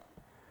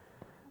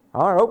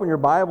All right, open your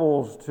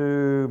Bibles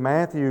to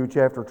Matthew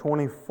chapter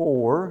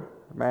 24.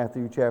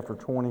 Matthew chapter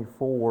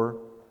 24.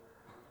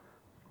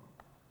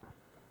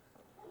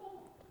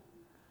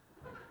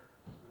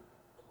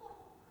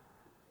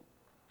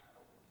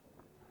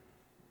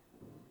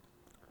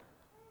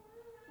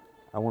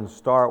 I want to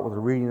start with a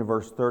reading of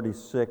verse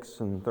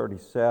 36 and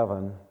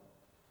 37.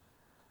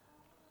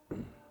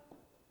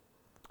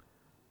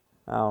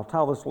 I'll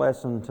title this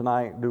lesson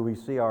tonight, Do We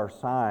See Our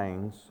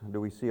Signs?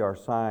 Do we see our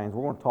signs?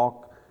 We're going to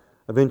talk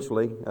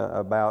eventually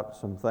about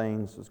some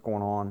things that's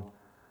going on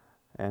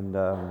in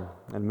the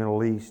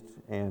Middle East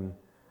and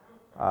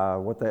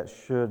what that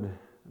should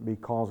be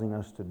causing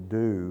us to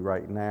do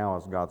right now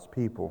as God's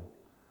people.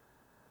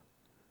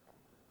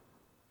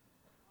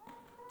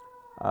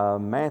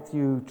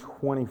 Matthew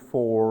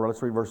 24,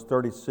 let's read verse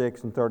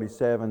 36 and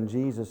 37.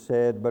 Jesus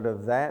said, "But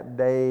of that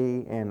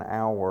day and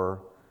hour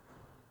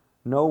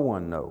no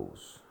one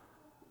knows,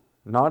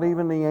 not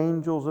even the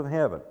angels of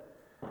heaven."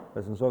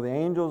 Listen, so the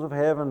angels of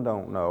heaven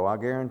don't know. I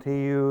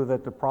guarantee you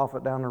that the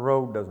prophet down the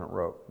road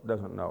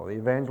doesn't know. The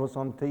evangelist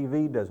on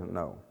TV doesn't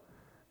know.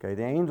 Okay,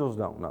 the angels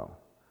don't know.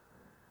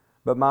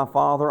 But my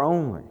Father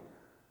only.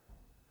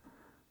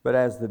 But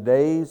as the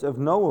days of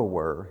Noah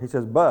were, he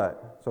says,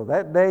 but, so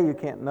that day you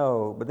can't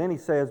know, but then he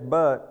says,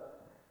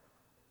 but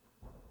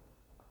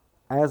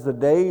as the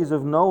days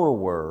of Noah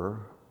were,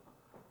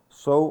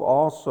 so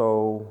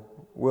also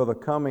will the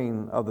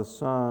coming of the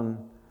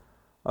Son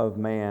of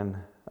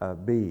Man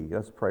be.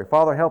 Let's pray.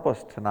 Father, help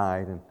us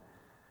tonight. And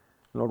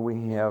Lord,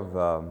 we have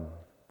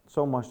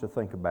so much to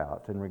think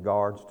about in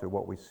regards to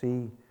what we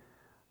see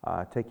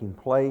taking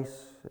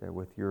place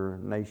with your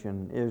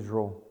nation,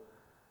 Israel.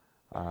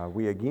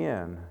 We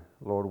again,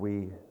 Lord,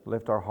 we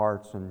lift our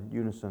hearts in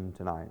unison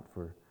tonight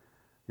for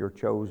your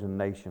chosen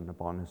nation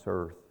upon this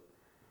earth.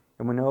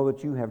 And we know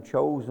that you have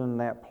chosen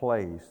that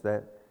place,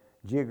 that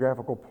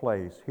geographical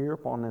place here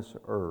upon this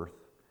earth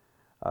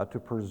to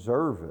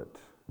preserve it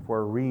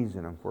for a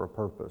reason and for a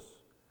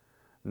purpose.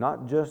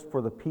 Not just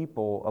for the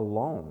people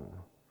alone,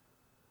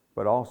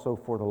 but also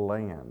for the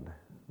land,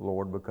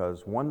 Lord,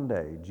 because one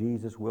day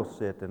Jesus will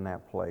sit in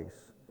that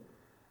place.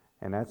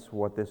 And that's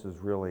what this is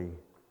really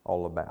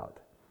all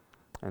about.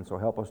 And so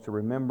help us to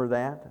remember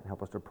that, and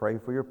help us to pray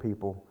for your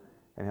people,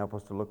 and help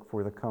us to look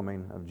for the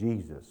coming of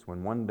Jesus,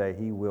 when one day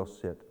he will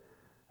sit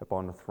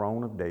upon the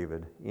throne of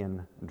David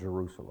in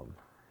Jerusalem.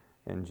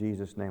 In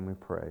Jesus' name we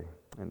pray,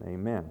 and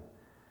amen.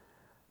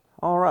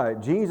 All right,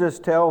 Jesus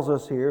tells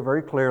us here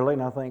very clearly,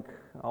 and I think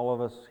all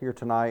of us here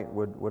tonight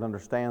would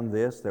understand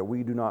this, that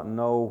we do not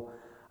know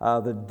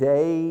the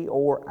day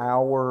or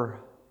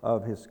hour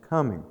of his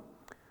coming.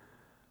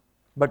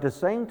 But at the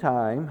same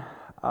time,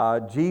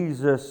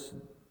 Jesus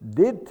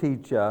did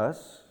teach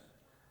us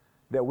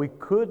that we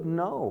could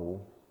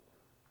know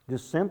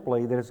just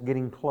simply that it's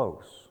getting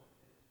close.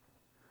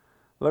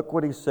 Look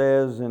what he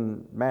says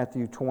in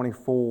Matthew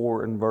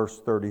 24 and verse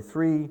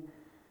 33.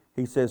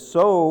 He says,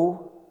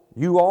 "So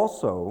you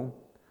also,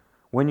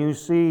 when you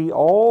see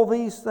all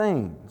these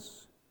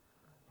things,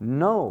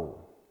 know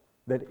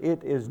that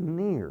it is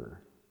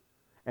near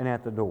and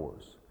at the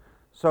doors."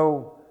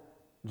 So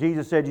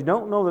Jesus said, you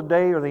don't know the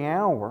day or the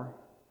hour,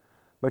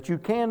 but you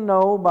can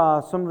know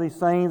by some of these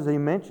things he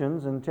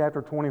mentions in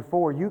chapter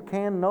 24, you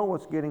can know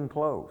it's getting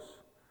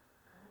close.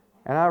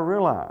 And I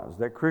realize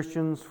that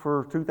Christians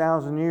for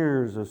 2,000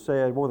 years have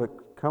said, well, the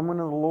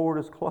coming of the Lord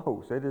is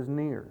close, it is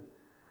near.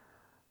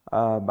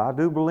 But I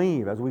do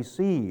believe, as we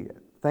see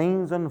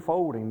things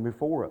unfolding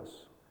before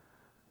us,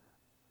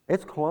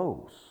 it's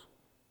close.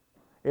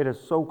 It is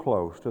so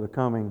close to the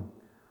coming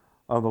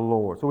of the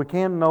Lord. So we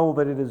can know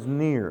that it is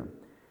near.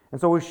 And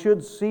so we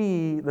should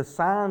see the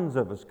signs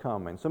of his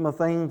coming, some of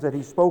the things that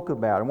he spoke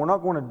about. And we're not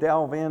going to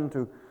delve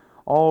into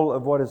all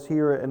of what is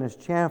here in this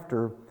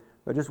chapter,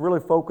 but just really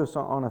focus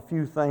on a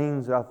few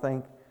things that I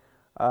think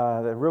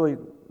that really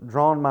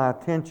drawn my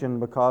attention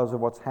because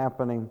of what's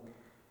happening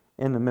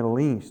in the Middle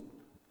East.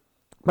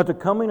 But the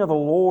coming of the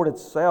Lord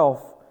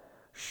itself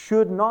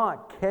should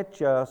not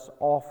catch us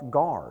off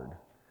guard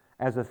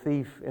as a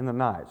thief in the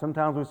night.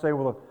 Sometimes we say,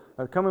 well,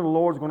 the coming of the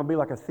Lord is going to be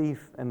like a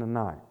thief in the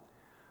night.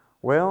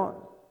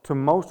 Well, to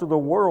most of the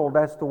world,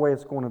 that's the way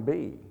it's going to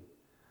be.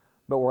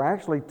 But we're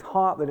actually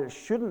taught that it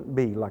shouldn't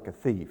be like a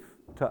thief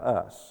to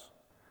us.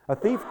 A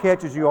thief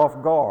catches you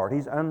off guard.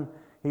 He's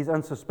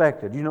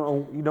unsuspected. You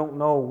don't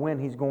know when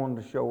he's going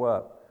to show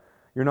up.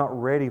 You're not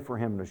ready for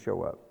him to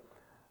show up.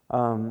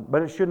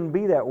 But it shouldn't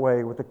be that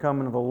way with the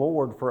coming of the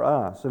Lord for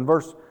us. In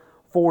verse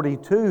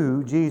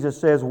 42, Jesus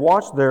says,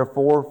 "Watch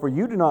therefore, for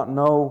you do not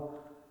know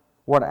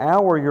what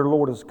hour your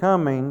Lord is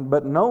coming,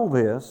 but know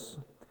this,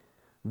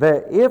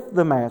 that if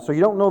the master," so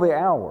you don't know the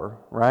hour,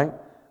 right?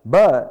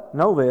 "But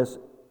know this,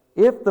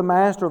 if the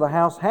master of the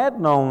house had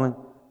known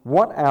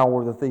what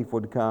hour the thief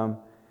would come,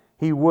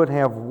 he would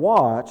have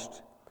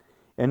watched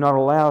and not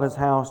allowed his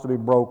house to be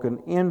broken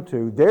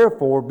into.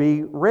 Therefore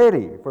be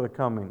ready for the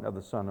coming of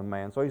the Son of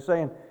Man." So he's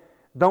saying,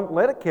 don't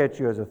let it catch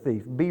you as a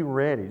thief. Be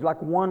ready.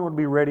 Like one would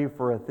be ready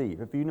for a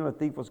thief. If you knew a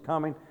thief was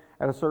coming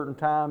at a certain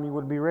time, you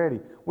would be ready.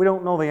 We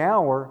don't know the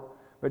hour,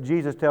 but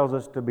Jesus tells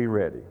us to be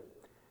ready.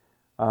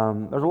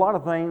 There's a lot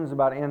of things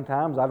about end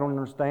times I don't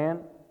understand.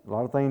 A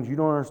lot of things you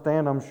don't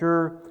understand, I'm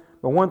sure.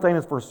 But one thing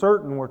is for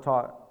certain, we're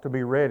taught to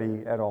be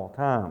ready at all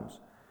times.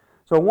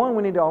 So one,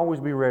 we need to always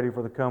be ready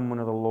for the coming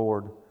of the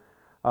Lord.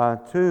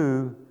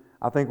 Two,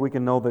 I think we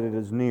can know that it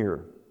is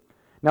near.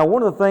 Now,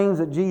 one of the things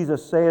that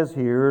Jesus says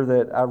here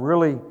that I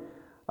really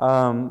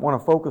want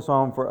to focus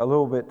on for a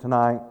little bit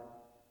tonight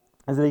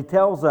is that He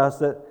tells us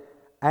that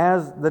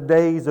as the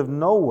days of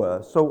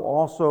Noah, so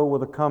also will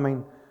the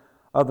coming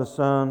of the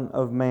Son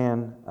of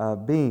Man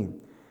be.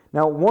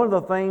 Now, one of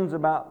the things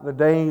about the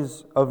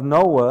days of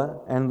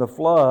Noah and the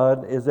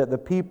flood is that the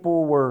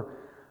people were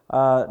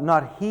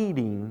not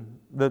heeding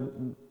the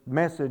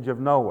message of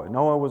Noah.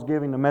 Noah was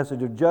giving the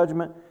message of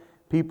judgment.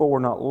 People were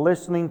not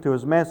listening to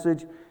his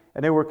message,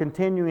 and they were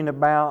continuing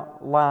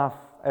about life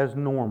as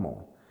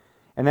normal.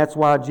 And that's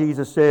why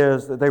Jesus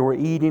says that they were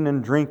eating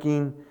and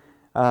drinking,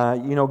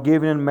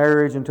 giving in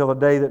marriage until the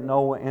day that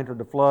Noah entered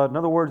the flood. In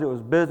other words, it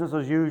was business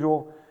as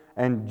usual,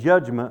 and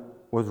judgment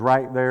was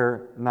right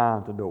there nigh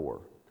at the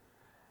door.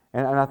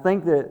 And I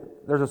think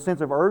that there's a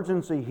sense of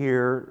urgency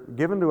here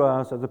given to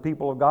us as a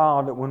people of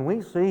God that when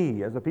we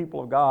see as a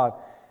people of God,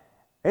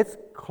 it's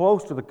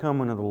close to the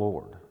coming of the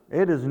Lord.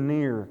 It is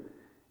near.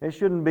 It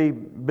shouldn't be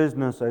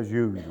business as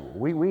usual.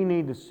 We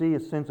need to see a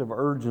sense of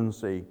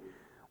urgency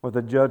with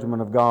the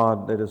judgment of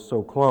God that is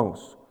so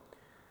close.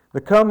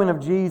 The coming of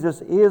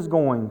Jesus is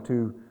going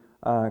to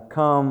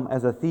come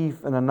as a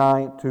thief in the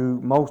night to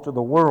most of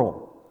the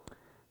world.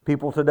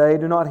 People today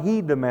do not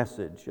heed the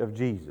message of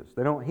Jesus.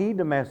 They don't heed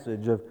the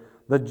message of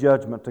the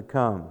judgment to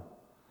come.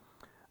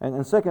 And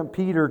in 2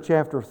 Peter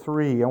chapter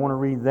 3, I want to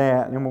read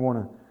that, and then we're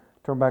going to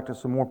turn back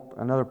to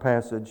another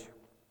passage.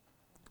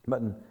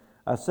 But in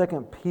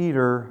 2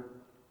 Peter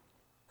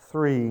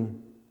 3,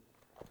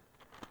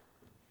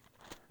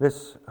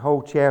 this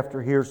whole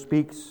chapter here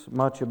speaks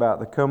much about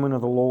the coming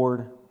of the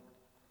Lord.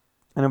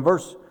 And in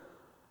verse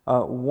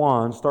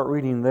 1, start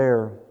reading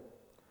there.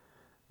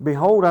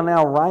 Behold, I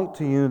now write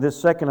to you this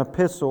second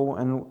epistle,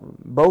 and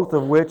both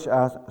of which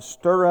I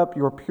stir up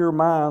your pure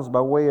minds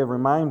by way of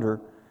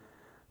reminder,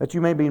 that you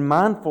may be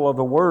mindful of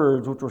the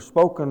words which were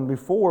spoken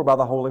before by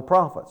the holy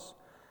prophets,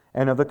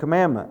 and of the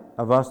commandment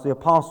of us the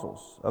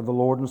apostles of the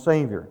Lord and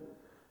Savior,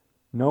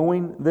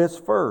 knowing this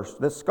first,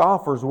 that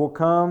scoffers will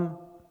come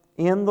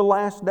in the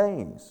last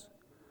days,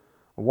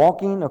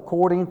 walking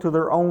according to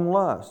their own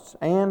lusts,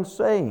 and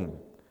saying,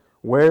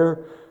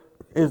 where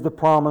is the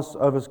promise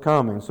of His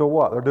coming? So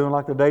what? They're doing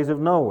like the days of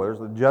Noah.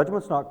 The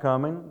judgment's not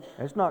coming.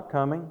 It's not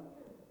coming.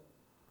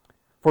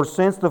 For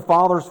since the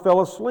fathers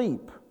fell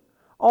asleep,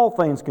 all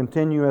things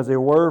continue as they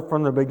were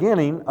from the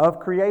beginning of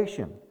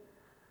creation.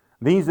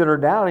 These that are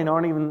doubting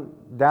aren't even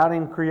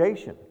doubting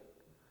creation,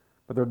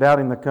 but they're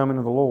doubting the coming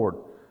of the Lord.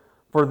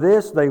 For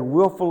this they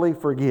willfully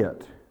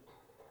forget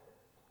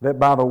that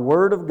by the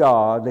word of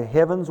God the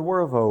heavens were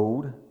of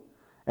old,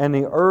 and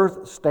the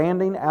earth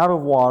standing out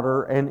of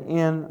water and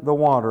in the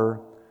water,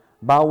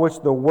 by which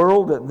the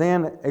world that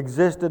then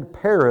existed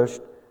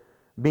perished,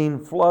 being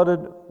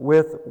flooded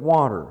with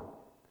water.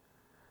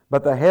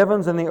 But the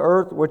heavens and the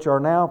earth, which are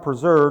now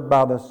preserved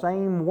by the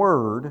same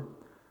word,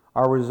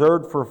 are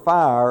reserved for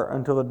fire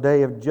until the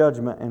day of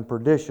judgment and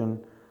perdition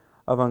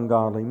of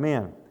ungodly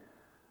men.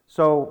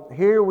 So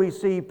here we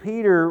see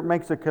Peter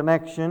makes a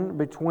connection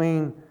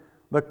between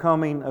the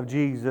coming of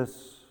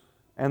Jesus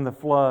and the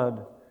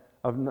flood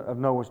of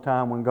Noah's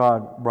time when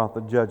God brought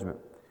the judgment.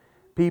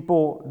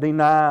 People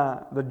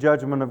deny the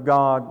judgment of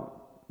God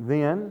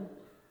then.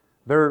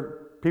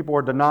 People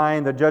are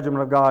denying the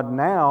judgment of God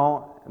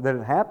now that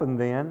it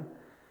happened then,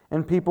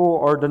 and people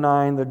are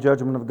denying the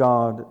judgment of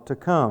God to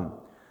come.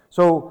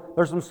 So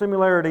there's some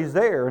similarities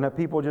there, and that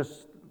people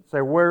just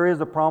say, where is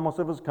the promise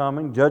of His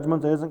coming?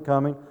 Judgment isn't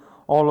coming.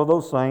 All of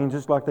those things,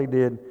 just like they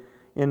did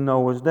in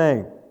Noah's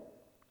day.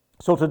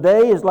 So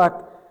today is like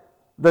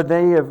the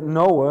day of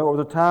Noah, or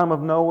the time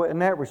of Noah in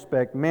that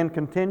respect. Men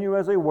continue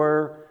as they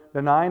were,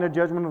 denying the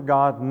judgment of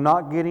God,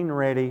 not getting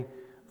ready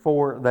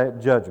for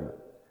that judgment.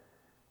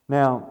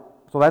 Now,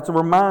 so that's a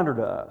reminder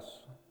to us.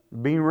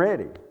 Be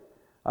ready.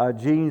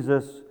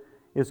 Jesus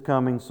is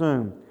coming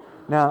soon.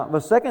 Now, the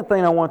second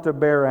thing I want to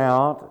bear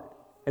out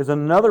is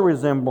another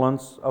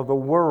resemblance of the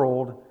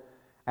world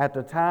at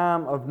the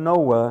time of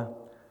Noah,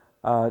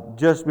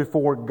 just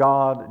before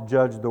God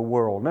judged the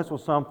world. And this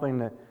was something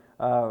that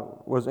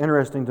was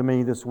interesting to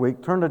me this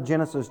week. Turn to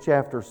Genesis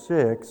chapter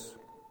 6.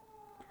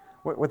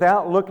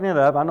 Without looking it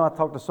up, I know I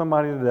talked to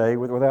somebody today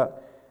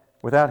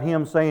without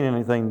him saying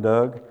anything,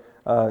 Doug.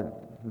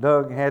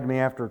 Doug had me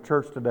after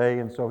church today,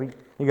 and so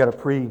he got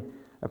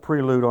a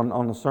prelude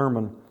on the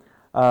sermon.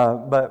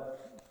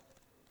 But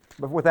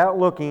without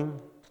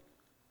looking,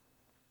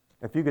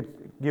 if you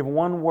could give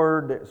one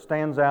word that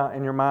stands out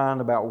in your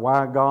mind about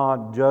why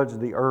God judged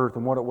the earth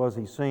and what it was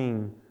He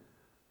seen,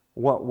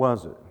 what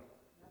was it?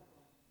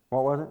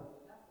 What was it?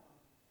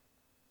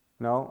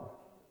 No?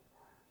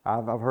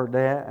 I've heard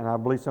that, and I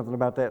believe something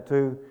about that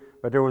too.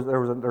 But there's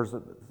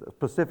a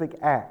specific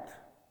act.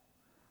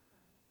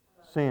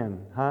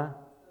 Sin, huh?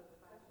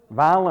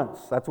 Violence.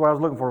 That's what I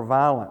was looking for.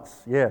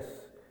 Violence. Yes.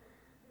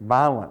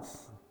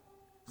 Violence.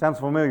 Sounds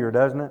familiar,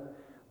 doesn't it?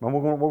 But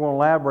we're going to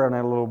elaborate on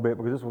that a little bit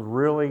because this was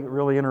really,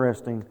 really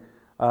interesting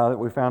that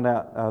we found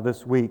out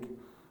this week.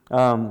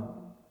 I'd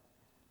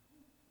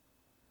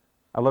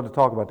love to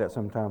talk about that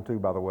sometime too,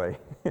 by the way.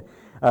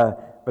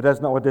 But that's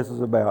not what this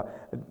is about.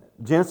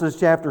 Genesis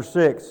chapter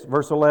 6,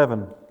 verse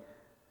 11.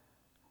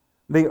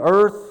 The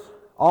earth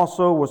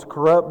also was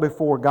corrupt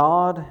before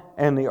God,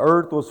 and the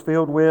earth was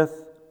filled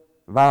with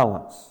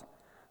violence.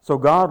 So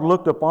God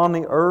looked upon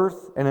the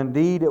earth, and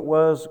indeed it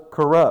was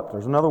corrupt.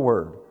 There's another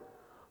word.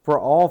 For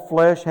all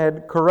flesh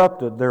had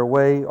corrupted their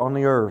way on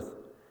the earth.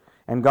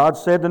 And God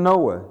said to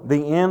Noah,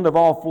 the end of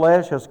all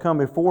flesh has come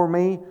before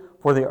me,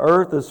 for the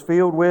earth is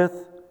filled with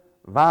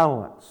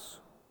violence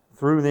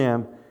through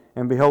them,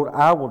 and behold,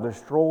 I will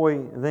destroy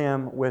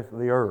them with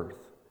the earth.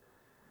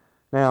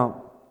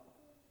 Now,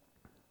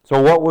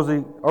 so what was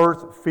the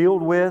earth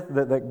filled with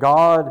that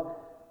God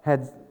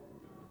had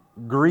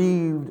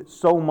grieved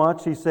so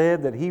much, he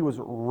said, that he was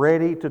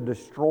ready to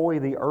destroy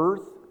the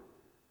earth?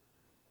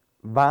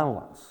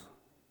 Violence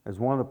is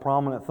one of the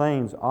prominent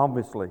things,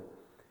 obviously.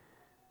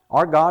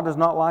 Our God does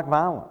not like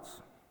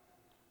violence.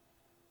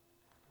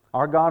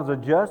 Our God is a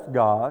just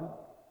God,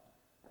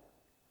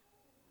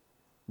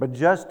 but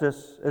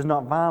justice is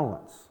not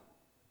violence.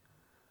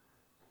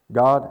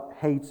 God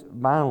hates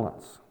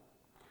violence.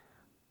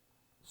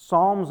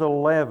 Psalms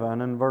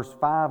 11 and verse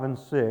 5 and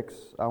 6,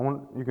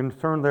 you can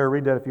turn there and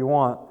read that if you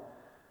want.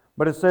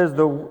 But it says,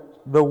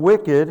 the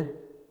wicked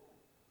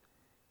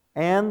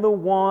and the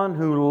one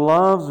who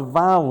loves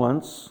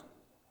violence,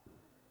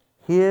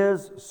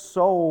 his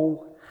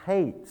soul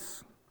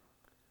hates.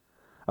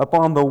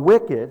 Upon the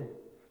wicked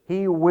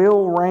he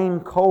will rain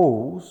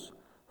coals,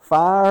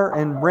 fire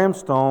and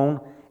brimstone,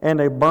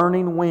 and a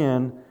burning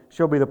wind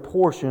shall be the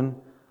portion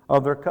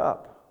of their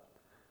cup.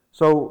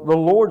 So the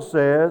Lord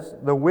says,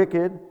 the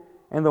wicked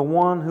and the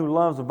one who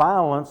loves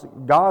violence,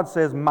 God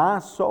says, my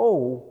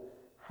soul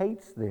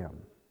hates them.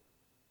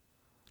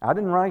 I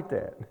didn't write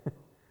that.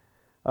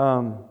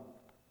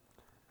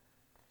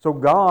 So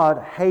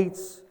God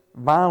hates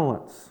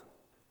violence.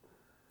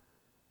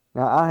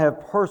 Now, I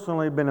have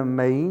personally been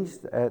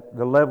amazed at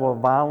the level of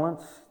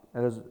violence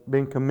that has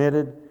been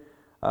committed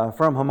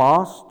from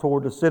Hamas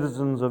toward the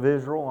citizens of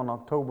Israel on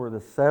October the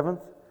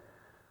 7th.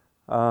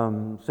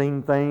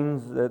 Seen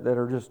things that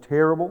are just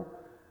terrible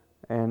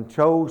and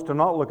chose to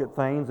not look at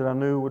things that I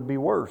knew would be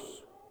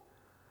worse.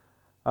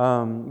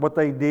 What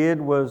they did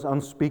was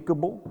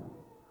unspeakable.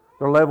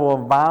 Their level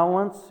of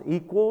violence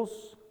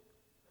equals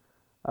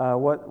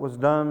what was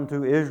done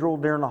to Israel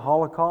during the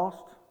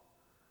Holocaust.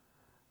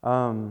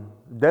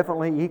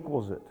 Definitely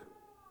equals it.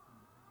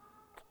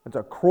 It's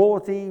a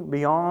cruelty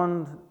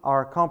beyond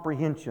our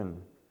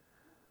comprehension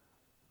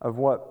of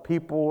what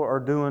people are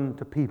doing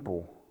to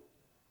people,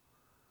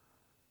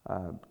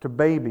 to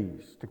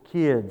babies, to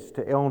kids,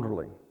 to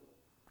elderly.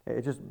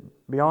 It's just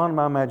beyond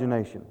my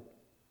imagination.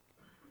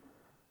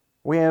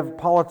 We have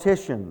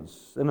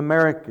politicians in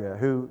America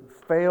who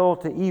fail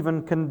to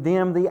even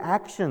condemn the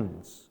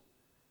actions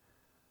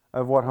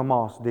of what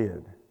Hamas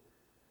did.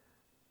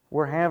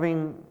 We're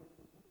having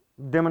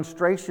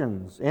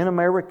demonstrations in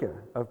America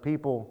of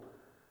people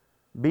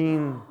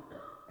being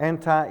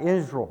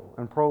anti-Israel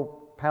and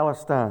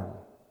pro-Palestine.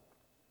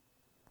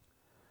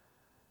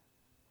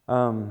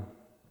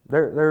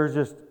 There's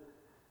just,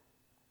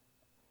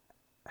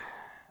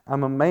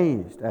 I'm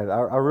amazed at it.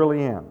 I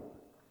really am.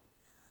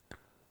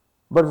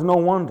 But it's no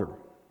wonder,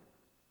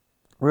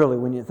 really,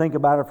 when you think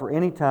about it for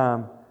any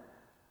time,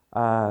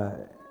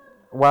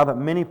 while that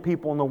many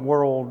people in the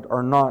world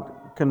are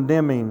not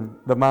condemning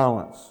the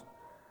violence.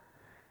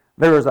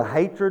 There is a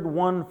hatred,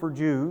 one for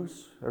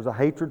Jews. There's a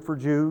hatred for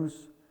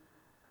Jews.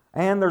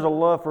 And there's a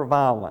love for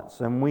violence.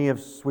 And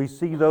we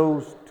see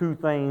those two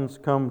things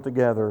come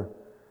together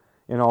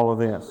in all of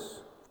this.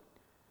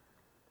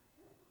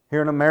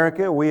 Here in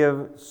America, we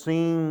have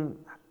seen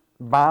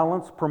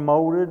violence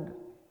promoted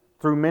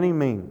through many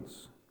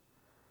means.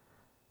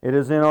 It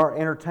is in our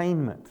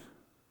entertainment.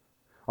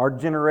 Our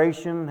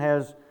generation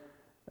has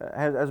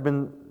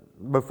been,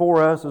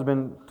 before us, has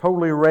been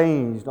totally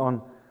raised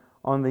on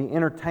the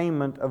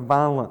entertainment of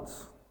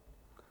violence.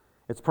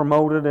 It's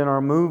promoted in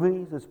our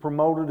movies. It's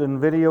promoted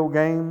in video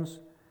games.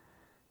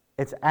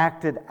 It's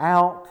acted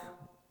out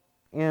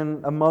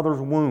in a mother's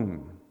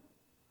womb.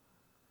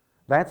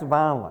 That's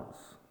violence.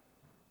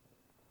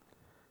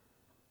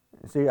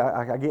 See,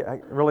 I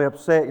get really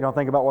upset. I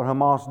think about what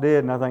Hamas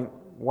did, and I think,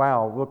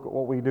 wow, look at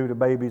what we do to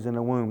babies in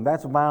the womb.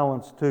 That's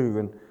violence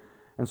too.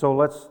 And so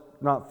let's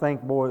not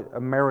think, boy,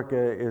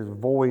 America is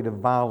void of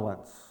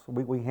violence.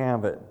 We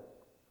have it.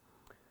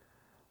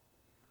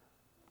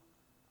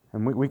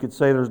 And we could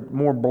say there's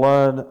more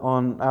blood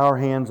on our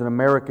hands in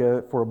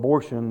America for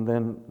abortion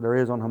than there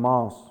is on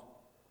Hamas.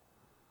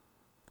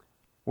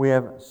 We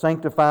have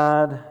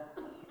sanctified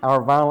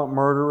our violent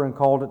murder and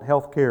called it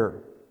health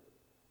care.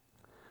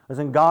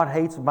 Listen, God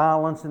hates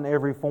violence in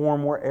every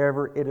form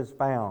wherever it is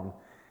found.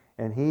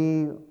 And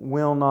He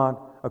will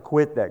not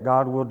acquit that.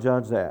 God will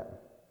judge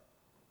that.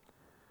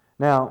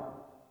 Now,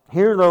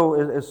 here though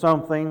is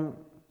something,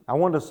 I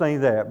wanted to say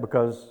that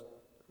because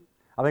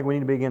I think we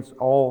need to be against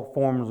all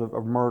forms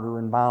of murder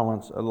and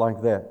violence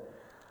like that.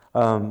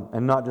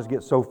 And not just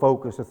get so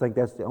focused to think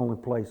that's the only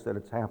place that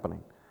it's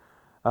happening.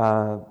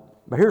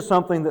 But here's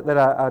something that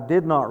I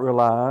did not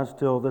realize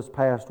till this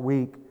past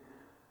week.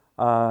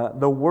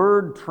 The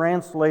word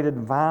translated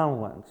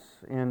violence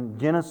in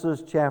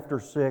Genesis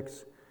chapter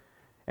 6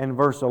 and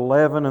verse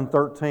 11 and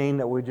 13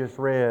 that we just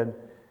read,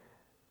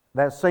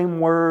 that same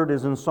word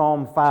is in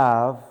Psalm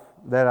 5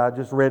 that I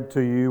just read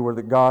to you, where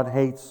that God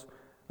hates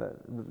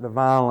the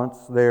violence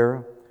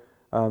there,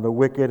 the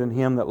wicked and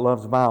him that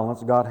loves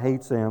violence. God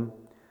hates him.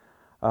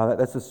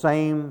 That's the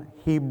same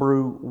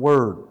Hebrew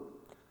word.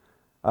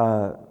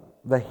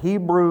 The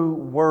Hebrew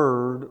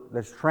word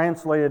that's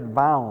translated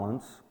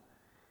violence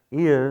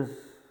is,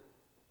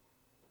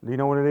 do you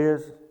know what it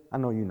is? I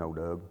know you know,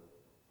 Doug.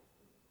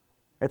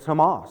 It's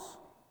Hamas.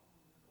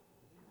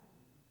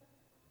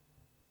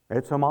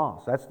 It's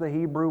Hamas. That's the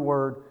Hebrew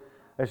word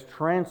that's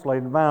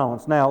translated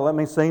violence. Now, let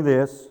me say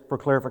this for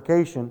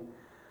clarification.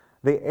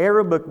 The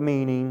Arabic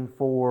meaning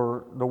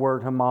for the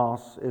word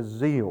Hamas is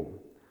zeal.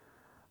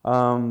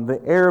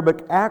 The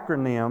Arabic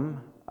acronym,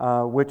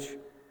 which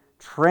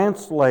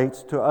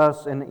translates to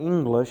us in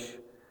English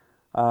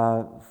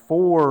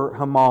for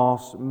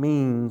Hamas,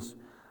 means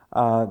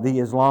the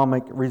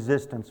Islamic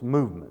resistance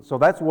movement. So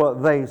that's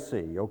what they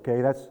see. Okay,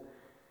 in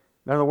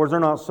other words, they're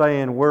not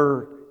saying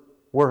we're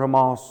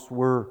Hamas,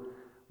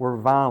 we're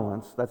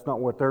violence. That's not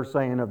what they're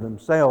saying of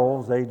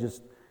themselves. They're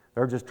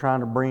just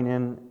trying to bring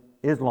in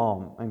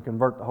Islam and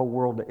convert the whole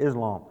world to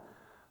Islam.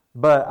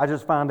 But I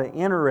just find it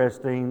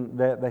interesting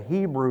that the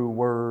Hebrew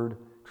word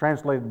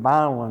translated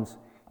violence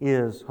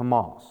is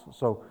Hamas.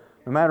 So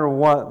no matter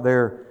what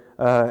their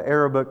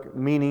Arabic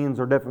meanings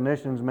or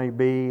definitions may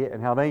be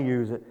and how they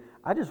use it,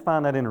 I just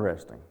find that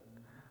interesting.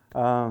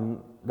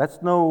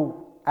 That's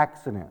no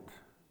accident.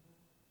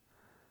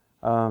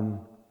 The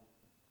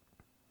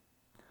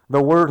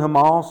word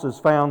Hamas is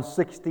found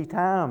 60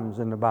 times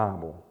in the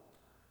Bible.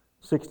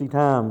 60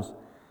 times.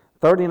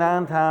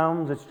 39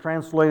 times it's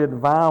translated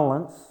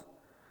violence.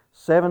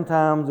 7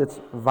 times it's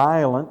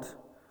violent.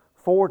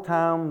 4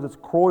 times it's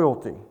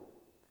cruelty.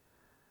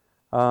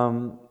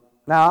 Now,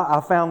 I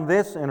found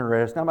this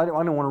interesting. I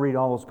don't want to read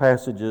all those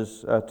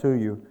passages to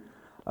you.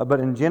 But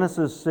in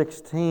Genesis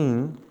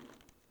 16,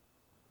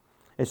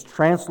 it's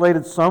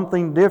translated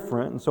something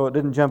different, and so it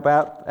didn't jump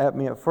out at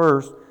me at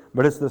first,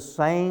 but it's the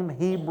same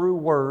Hebrew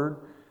word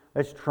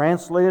that's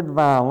translated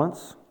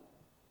violence.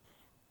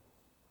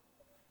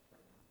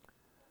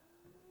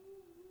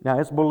 Now,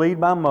 it's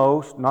believed by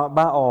most, not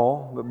by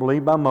all, but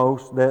believed by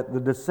most, that the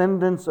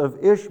descendants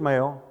of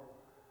Ishmael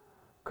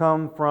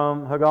come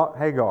from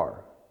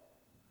Hagar.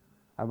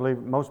 I believe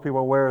most people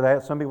are aware of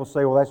that. Some people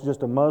say, well, that's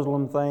just a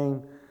Muslim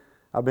thing.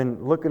 I've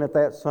been looking at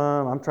that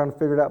some. I'm trying to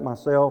figure it out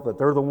myself, that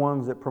they're the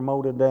ones that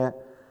promoted that.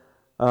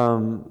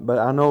 But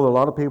I know that a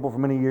lot of people for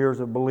many years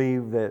have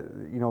believed that,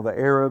 the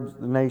Arabs,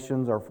 the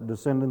nations, are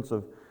descendants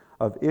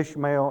of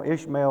Ishmael.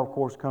 Ishmael, of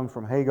course, comes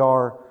from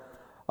Hagar.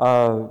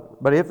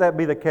 But if that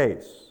be the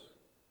case,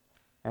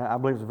 and I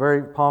believe it's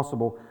very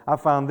possible, I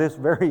found this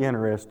very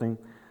interesting.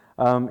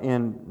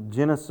 In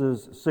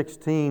Genesis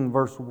 16,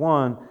 verse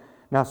 1,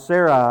 now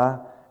Sarai,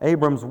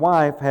 Abram's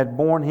wife, had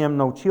borne him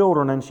no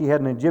children, and she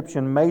had an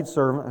Egyptian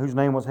maidservant whose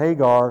name was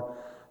Hagar.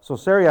 So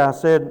Sarai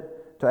said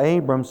to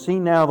Abram, see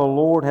now the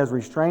Lord has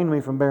restrained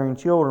me from bearing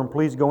children.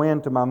 Please go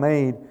in to my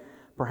maid.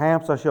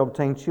 Perhaps I shall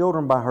obtain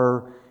children by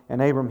her.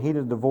 And Abram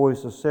heeded the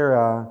voice of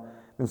Sarai.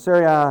 Then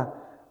Sarai,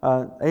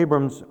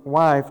 Abram's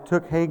wife,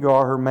 took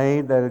Hagar, her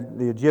maid,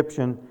 the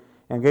Egyptian,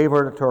 and gave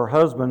her to her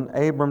husband,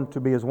 Abram, to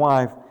be his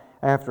wife,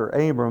 after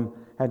Abram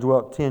had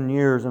dwelt 10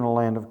 years in the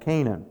land of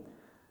Canaan.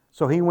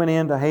 So he went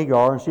in to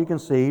Hagar, and she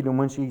conceived, and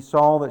when she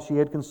saw that she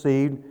had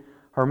conceived,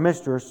 her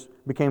mistress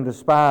became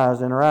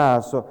despised in her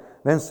eyes. So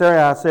then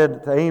Sarai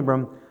said to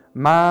Abram,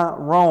 my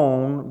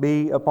wrong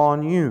be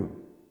upon you.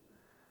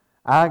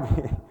 I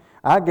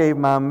gave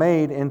my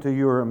maid into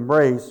your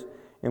embrace,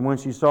 and when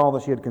she saw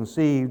that she had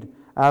conceived,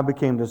 I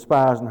became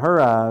despised in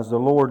her eyes. The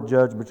Lord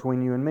judged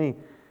between you and me.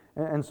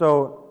 And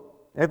so,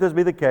 if this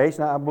be the case,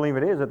 and I believe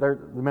it is, that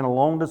there's been a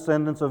long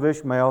descendants of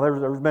Ishmael.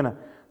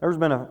 There's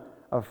been a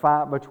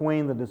fight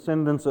between the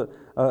descendants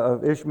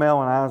of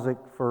Ishmael and Isaac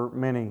for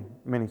many,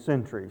 many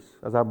centuries,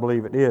 as I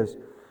believe it is.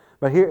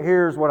 But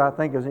here's what I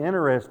think is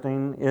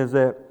interesting, is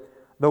that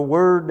the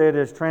word that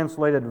is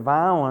translated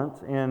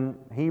violent in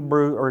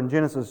Hebrew, or in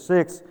Genesis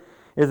 6,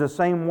 is the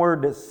same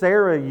word that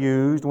Sarah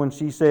used when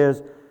she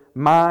says,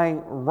 my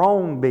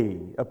wrong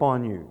be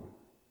upon you.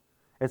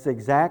 It's the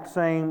exact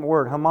same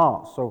word,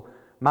 Hamas. So,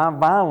 my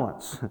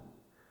violence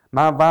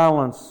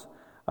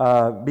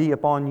be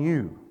upon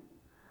you.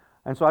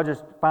 And so I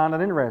just find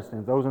it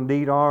interesting. Those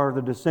indeed are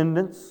the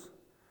descendants.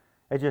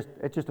 It's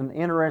just an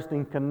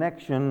interesting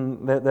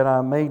connection that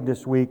I made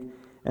this week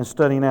in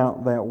studying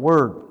out that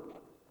word.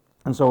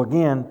 And so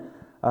again,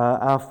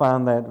 I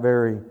find that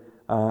very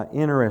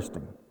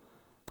interesting.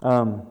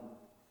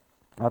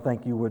 I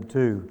think you would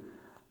too.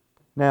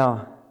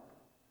 Now,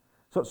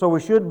 So we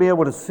should be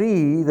able to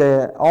see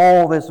that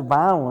all this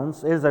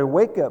violence is a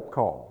wake-up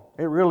call.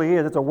 It really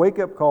is. It's a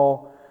wake-up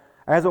call.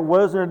 As it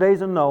was in the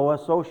days of Noah,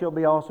 so shall it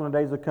be also in the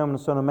days of the coming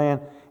of the Son of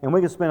Man. And we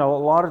can spend a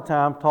lot of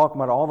time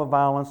talking about all the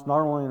violence,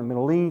 not only in the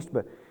Middle East,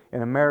 but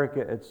in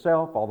America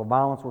itself, all the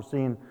violence we're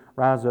seeing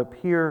rise up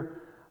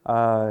here,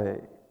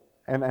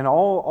 and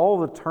all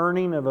the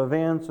turning of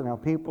events and how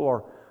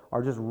people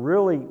are just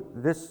really,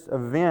 this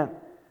event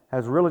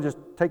has really just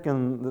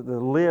taken the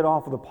lid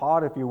off of the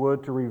pot, if you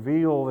would, to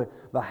reveal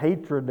the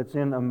hatred that's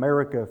in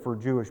America for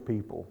Jewish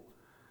people.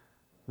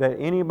 That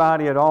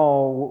anybody at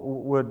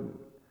all would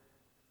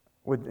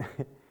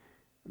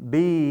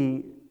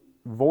be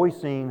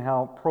voicing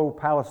how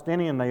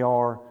pro-Palestinian they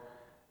are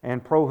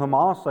and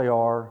pro-Hamas they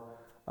are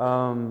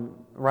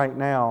right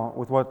now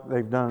with what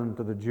they've done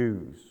to the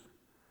Jews.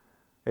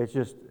 It's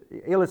just,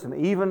 listen,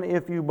 even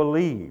if you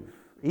believe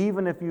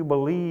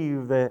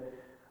that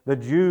the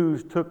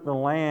Jews took the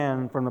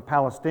land from the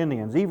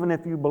Palestinians, even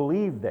if you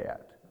believe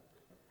that,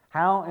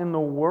 how in the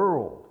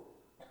world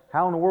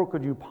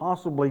could you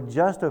possibly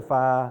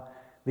justify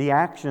the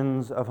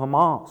actions of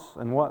Hamas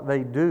and what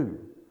they do?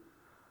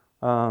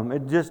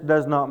 It just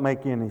does not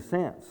make any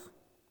sense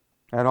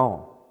at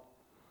all.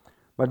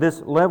 But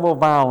this level of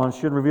violence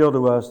should reveal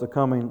to us the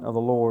coming of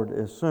the Lord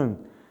is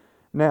soon.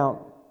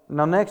 Now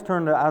next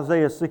turn to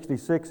Isaiah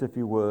 66, if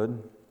you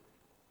would.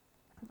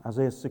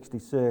 Isaiah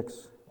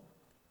 66.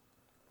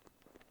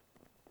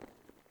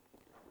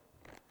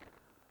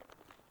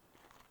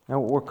 Now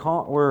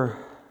we're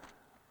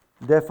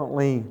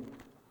definitely a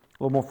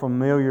little more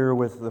familiar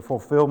with the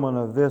fulfillment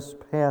of this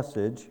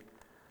passage,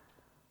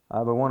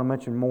 but I want to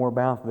mention more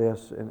about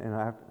this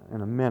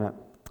in a minute.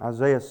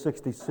 Isaiah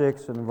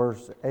 66 and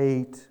verse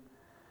 8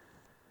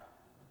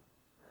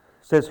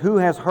 says, "Who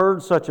has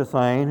heard such a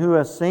thing? Who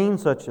has seen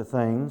such a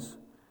things?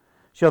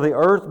 Shall the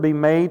earth be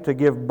made to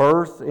give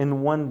birth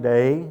in one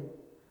day?"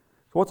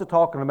 So what's it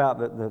talking about,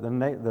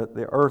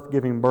 the earth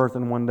giving birth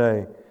in one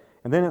day?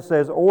 And then it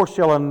says, "Or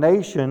shall a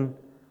nation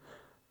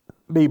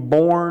be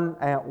born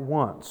at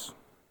once?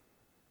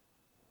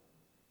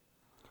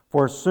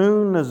 For as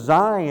soon as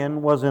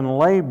Zion was in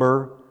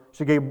labor,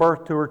 she gave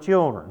birth to her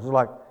children." It's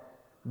like,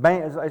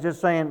 bam, it's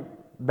just saying,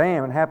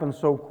 bam, it happens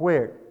so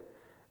quick.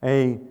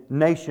 A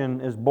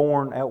nation is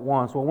born at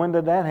once. Well, when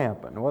did that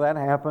happen? Well, that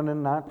happened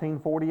in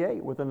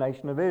 1948 with the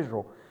nation of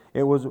Israel.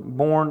 It was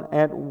reborn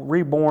at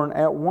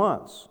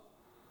once.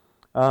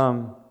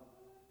 Let's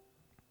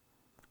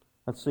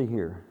see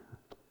here.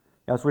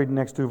 Let's read the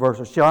next two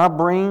verses. "Shall I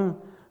bring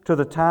to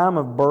the time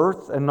of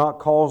birth and not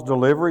cause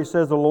delivery,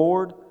 says the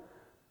Lord?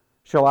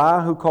 Shall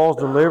I, who cause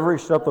delivery,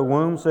 shut up the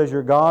womb, says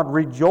your God?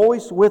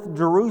 Rejoice with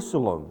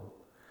Jerusalem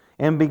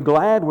and be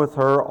glad with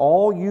her,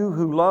 all you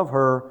who love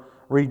her.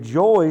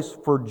 Rejoice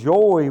for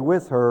joy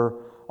with her,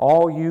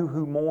 all you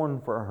who mourn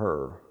for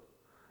her."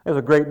 It was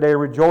a great day of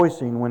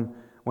rejoicing when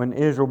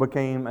Israel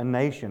became a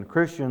nation.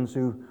 Christians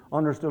who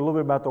understood a little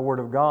bit about the Word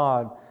of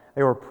God,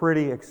 they were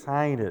pretty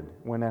excited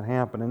when that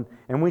happened.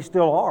 And we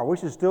still are. We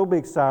should still be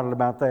excited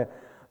about that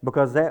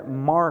because that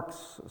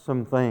marks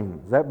some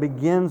things. That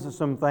begins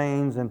some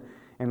things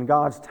in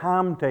God's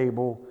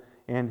timetable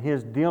and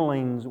His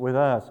dealings with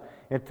us.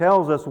 It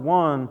tells us,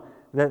 one,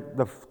 that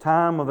the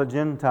time of the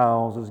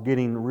Gentiles is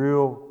getting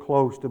real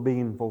close to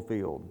being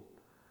fulfilled.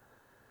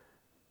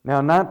 Now,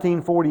 in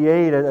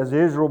 1948, as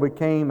Israel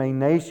became a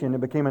nation,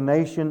 it became a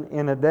nation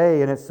in a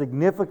day, and it's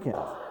significant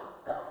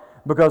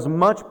because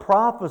much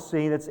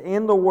prophecy that's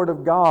in the Word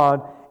of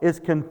God is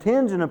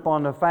contingent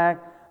upon the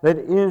fact that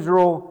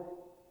Israel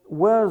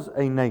was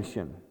a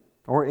nation,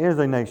 or is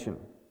a nation.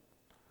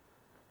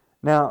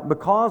 Now,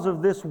 because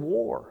of this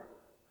war,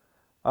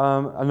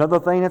 another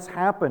thing that's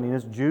happening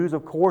is Jews,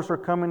 of course, are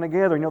coming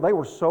together. You know, they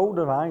were so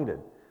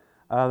divided.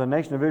 The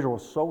nation of Israel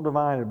was so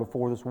divided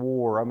before this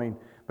war. I mean,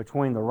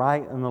 between the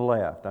right and the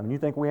left. I mean, you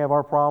think we have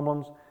our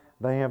problems?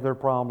 They have their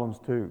problems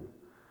too.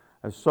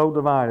 It's so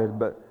divided.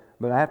 But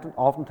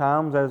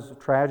oftentimes, as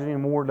tragedy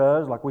and war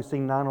does, like we see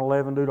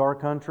 9/11 do to our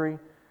country,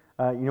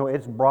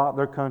 it's brought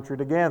their country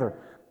together.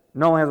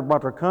 Not only has it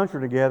brought their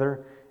country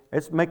together,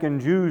 it's making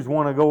Jews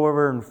want to go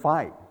over and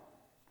fight.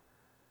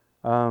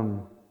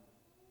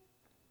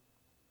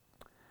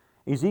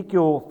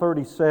 Ezekiel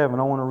 37,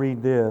 I want to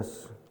read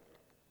this.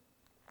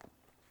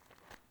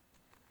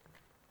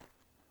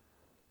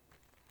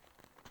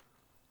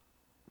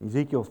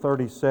 Ezekiel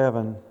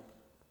 37,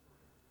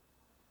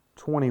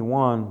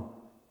 21.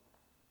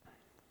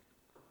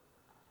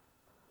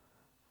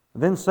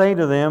 "Then say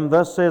to them,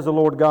 Thus says the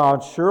Lord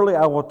God, Surely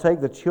I will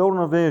take the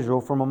children of Israel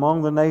from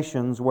among the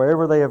nations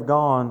wherever they have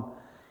gone,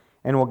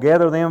 and will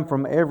gather them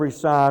from every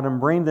side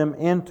and bring them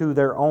into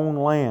their own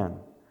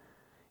land.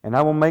 And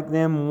I will make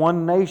them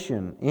one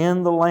nation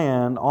in the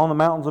land on the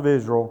mountains of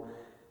Israel."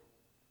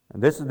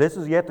 And this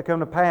is yet to come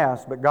to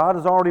pass, but God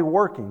is already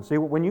working. See,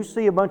 when you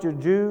see a bunch of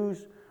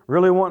Jews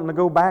really wanting to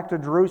go back to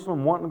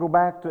Jerusalem, wanting to go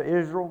back to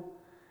Israel,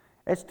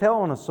 it's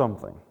telling us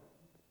something.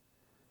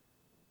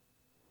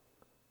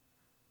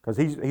 Because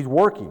He's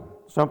working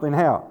something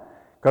out.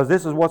 Because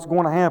this is what's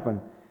going to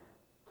happen.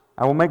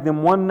 I will make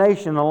them one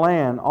nation in the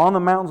land on the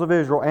mountains of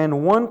Israel,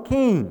 and one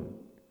king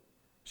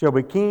shall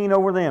be king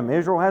over them.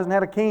 Israel hasn't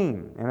had a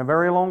king in a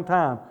very long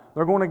time.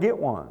 They're going to get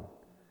one.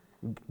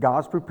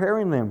 God's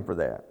preparing them for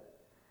that.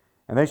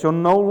 And they shall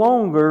no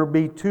longer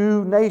be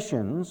two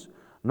nations,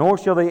 nor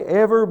shall they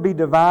ever be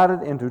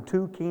divided into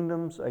two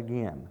kingdoms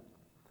again.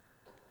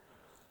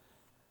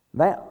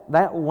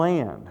 That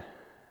land,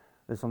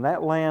 listen,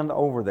 that land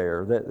over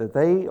there that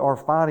they are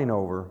fighting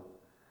over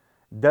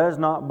does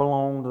not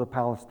belong to the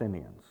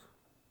Palestinians.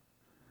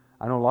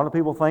 I know a lot of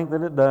people think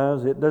that it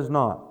does. It does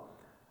not.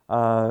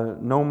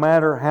 No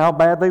matter how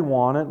bad they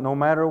want it, no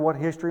matter what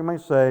history may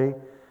say,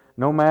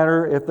 no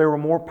matter if there were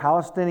more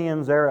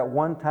Palestinians there at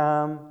one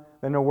time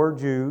than there were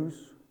Jews,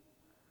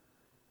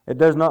 it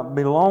does not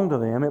belong to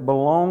them. It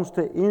belongs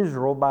to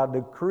Israel by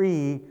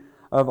decree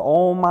of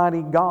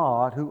Almighty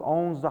God who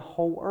owns the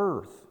whole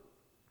earth.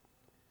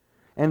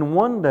 And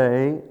one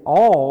day,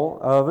 all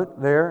of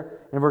it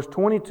there in verse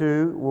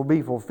 22 will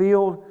be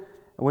fulfilled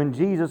when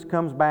Jesus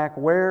comes back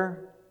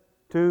where?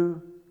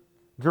 To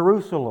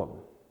Jerusalem.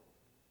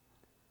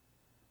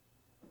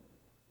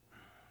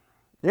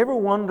 You ever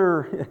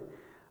wonder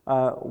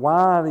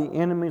why the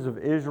enemies of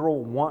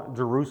Israel want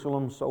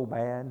Jerusalem so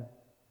bad?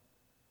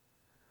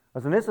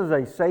 Listen, this is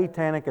a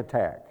satanic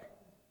attack.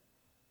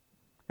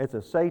 It's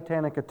a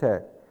satanic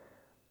attack.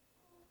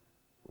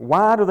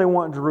 Why do they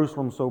want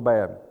Jerusalem so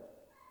bad?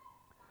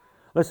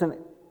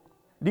 Listen,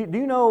 do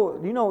you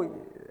know,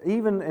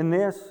 even in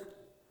this,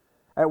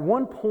 at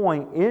one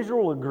point,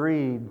 Israel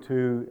agreed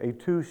to a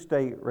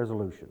two-state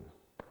resolution.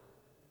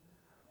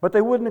 But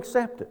they wouldn't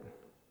accept it.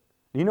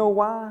 Do you know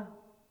why?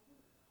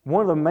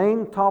 One of the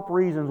main top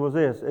reasons was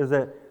this, is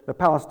that the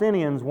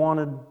Palestinians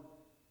wanted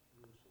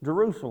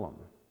Jerusalem.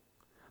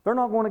 They're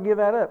not going to give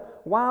that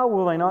up. Why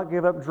will they not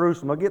give up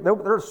Jerusalem?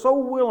 They're so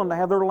willing to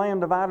have their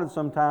land divided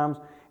sometimes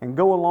and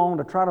go along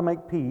to try to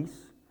make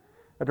peace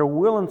that they're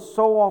willing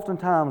so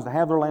oftentimes to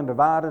have their land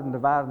divided and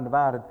divided and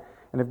divided,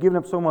 and have given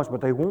up so much,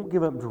 but they won't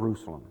give up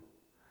Jerusalem.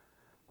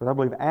 But I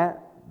believe at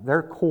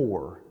their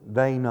core,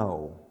 they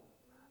know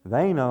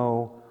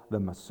the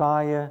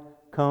Messiah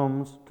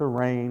comes to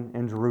reign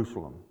in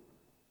Jerusalem.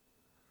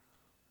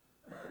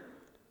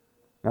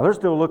 Now they're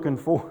still looking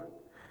for,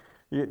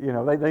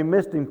 they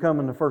missed him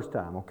coming the first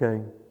time,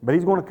 okay? But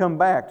he's going to come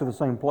back to the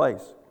same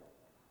place.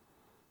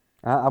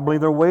 I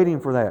believe they're waiting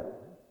for that.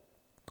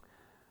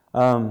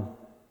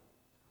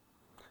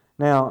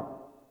 Now,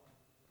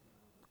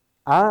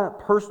 I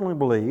personally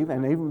believe,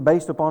 and even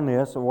based upon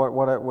this,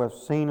 what I've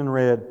seen and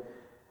read,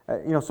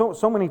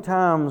 so many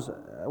times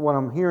what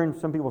I'm hearing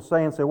some people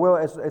say and say, well,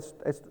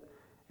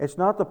 it's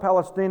not the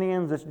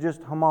Palestinians, it's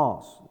just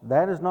Hamas.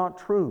 That is not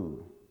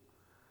true.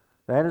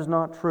 That is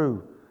not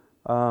true.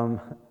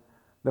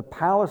 The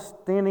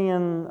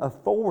Palestinian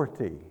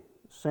Authority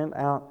sent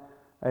out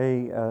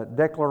a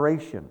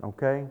declaration,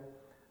 okay,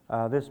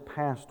 this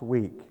past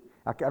week.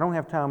 I don't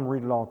have time to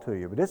read it all to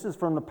you, but this is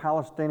from the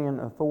Palestinian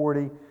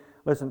Authority.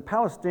 Listen,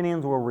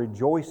 Palestinians were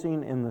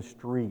rejoicing in the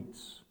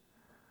streets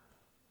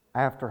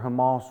after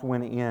Hamas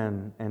went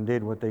in and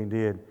did what they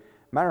did.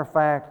 Matter of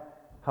fact,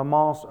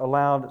 Hamas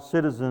allowed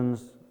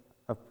citizens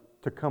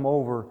to come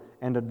over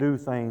and to do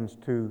things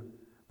to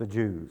the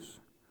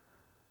Jews.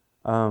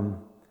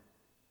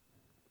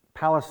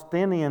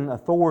 Palestinian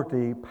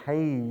Authority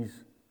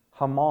pays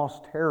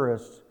Hamas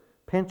terrorists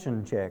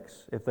pension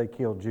checks if they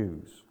kill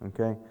Jews.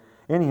 Okay?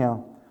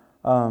 Anyhow,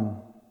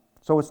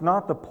 so it's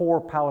not the poor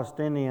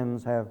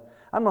Palestinians have...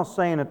 I'm not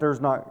saying that there's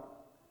not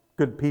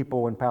good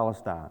people in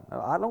Palestine.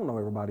 I don't know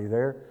everybody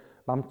there,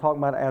 but I'm talking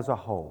about it as a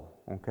whole.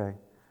 Okay?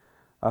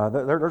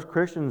 There's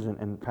Christians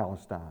in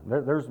Palestine.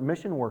 There's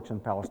mission works in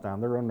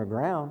Palestine. They're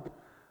underground.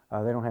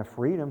 They don't have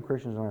freedom.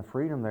 Christians don't have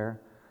freedom there.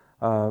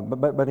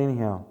 But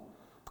anyhow,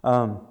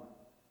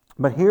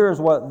 but here's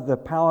what the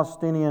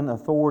Palestinian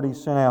Authority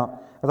sent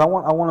out. Because I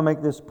want to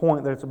make this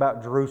point that it's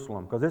about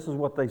Jerusalem, because this is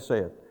what they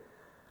said.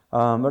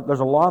 There's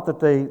a lot that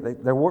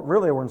they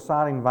were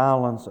inciting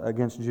violence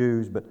against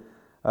Jews, but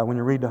when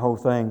you read the whole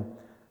thing.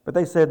 But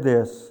they said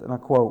this, and I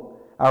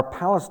quote, "Our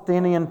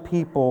Palestinian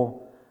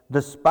people,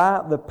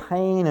 despite the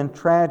pain and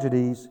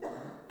tragedies,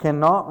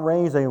 cannot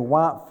raise a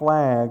white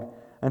flag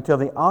until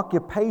the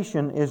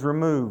occupation is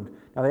removed."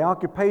 Now, the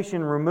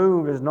occupation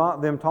removed is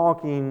not them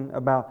talking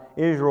about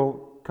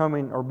Israel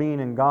coming or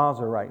being in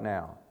Gaza right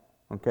now.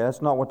 Okay,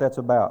 that's not what that's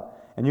about.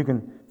 And you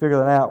can figure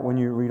that out when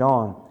you read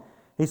on.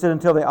 He said,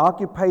 until the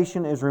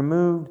occupation is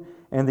removed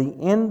and the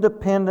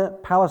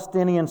independent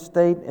Palestinian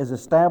state is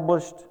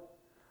established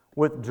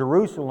with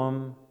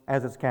Jerusalem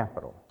as its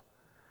capital.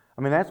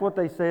 I mean, that's what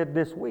they said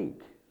this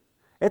week.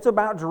 It's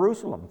about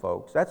Jerusalem,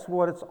 folks. That's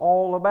what it's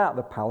all about.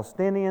 The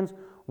Palestinians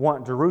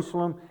want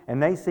Jerusalem,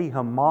 and they see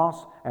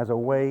Hamas as a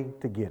way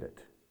to get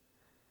it.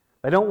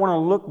 They don't want to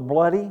look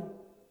bloody.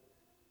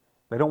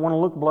 They don't want to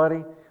look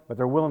bloody, but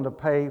they're willing to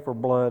pay for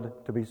blood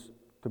to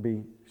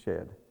be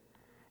shed.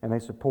 And they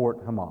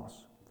support Hamas.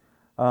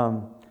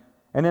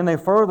 And then they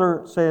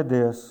further said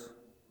this,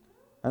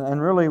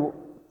 and really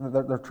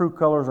their true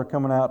colors are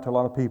coming out to a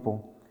lot of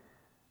people.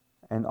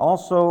 And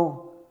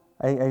also,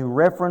 a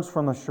reference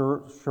from the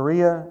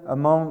Sharia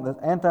among the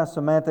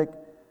anti-Semitic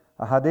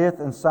hadith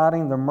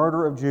inciting the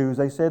murder of Jews.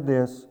 They said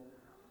this,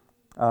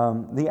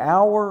 the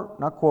hour,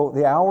 not quote,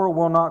 the hour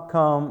will not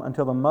come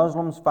until the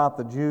Muslims fight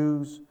the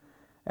Jews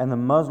and the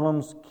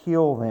Muslims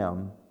kill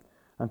them,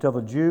 until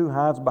the Jew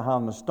hides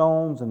behind the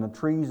stones and the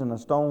trees and the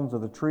stones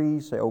of the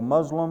trees. Say, O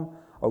Muslim,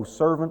 O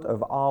servant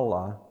of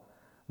Allah,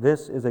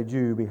 this is a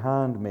Jew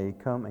behind me,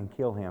 come and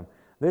kill him.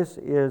 This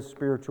is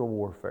spiritual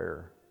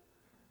warfare.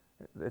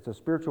 It's a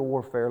spiritual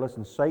warfare.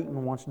 Listen,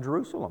 Satan wants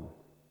Jerusalem.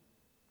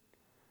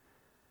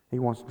 He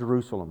wants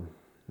Jerusalem.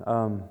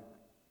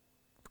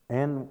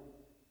 And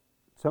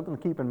something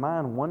to keep in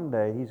mind, one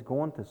day he's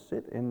going to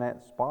sit in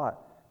that spot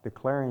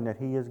declaring that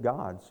he is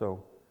God.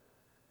 So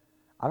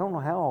I don't know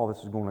how all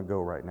this is going to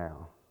go right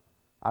now.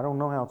 I don't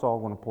know how it's all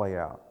going to play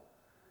out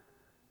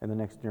in the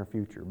next near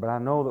future. But I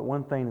know that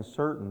one thing is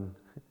certain,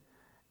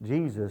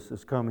 Jesus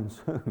is coming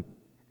soon.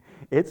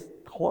 It's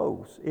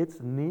close.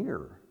 It's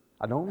near.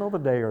 I don't know the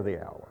day or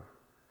the hour.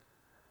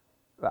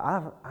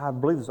 I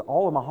believe this with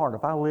all of my heart.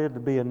 If I live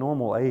to be a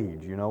normal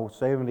age,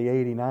 70,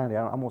 80, 90,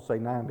 I'm going to say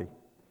 90.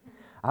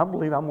 I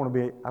believe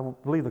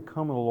the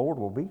coming of the Lord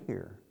will be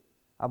here.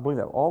 I believe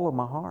that with all of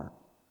my heart.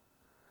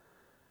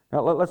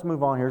 Now let's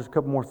move on here. There's a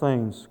couple more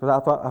things,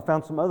 because I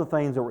found some other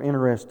things that were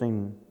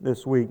interesting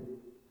this week.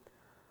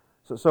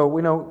 So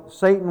we know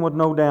Satan would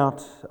no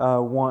doubt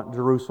want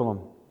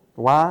Jerusalem.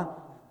 Why?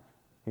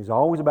 He's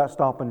always about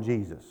stopping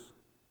Jesus.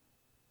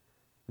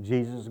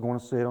 Jesus is going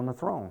to sit on the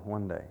throne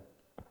one day.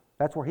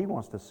 That's where he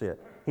wants to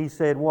sit. He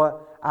said,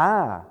 what?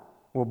 I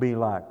will be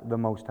like the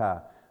Most High.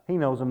 He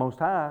knows the Most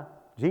High,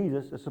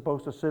 Jesus, is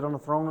supposed to sit on the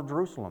throne of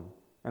Jerusalem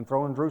and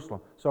throne in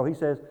Jerusalem. So he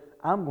says,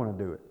 I'm going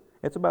to do it.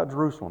 It's about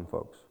Jerusalem,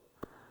 folks.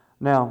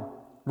 Now,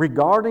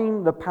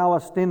 regarding the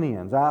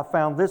Palestinians, I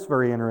found this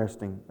very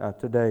interesting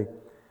today.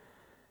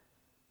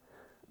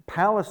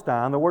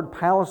 Palestine, the word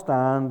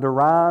Palestine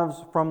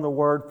derives from the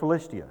word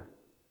Philistia.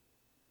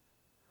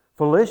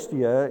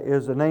 Philistia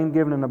is a name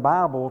given in the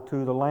Bible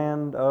to the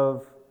land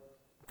of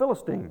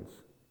Philistines.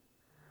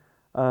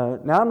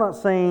 Now, I'm not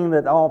saying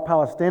that all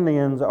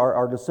Palestinians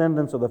are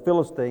descendants of the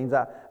Philistines.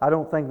 I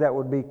don't think that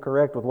would be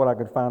correct with what I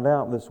could find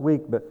out this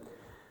week. But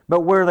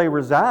where they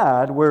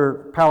reside,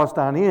 where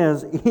Palestine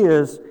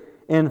is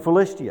in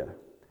Philistia.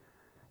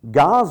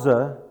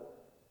 Gaza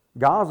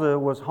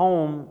was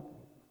home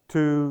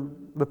to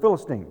the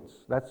Philistines.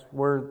 That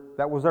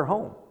was their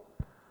home.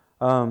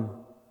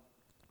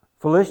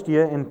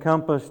 Philistia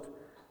encompassed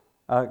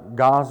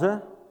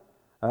Gaza,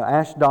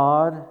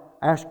 Ashdod,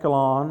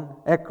 Ashkelon,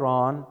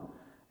 Ekron,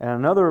 and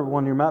another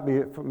one you might be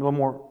a little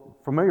more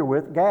familiar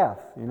with, Gath.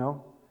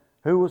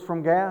 Who was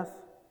from Gath?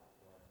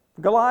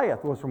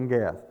 Goliath was from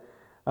Gath.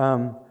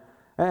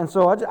 And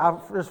so I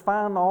just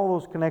find all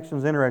those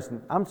connections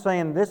interesting. I'm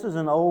saying this is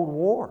an old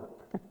war,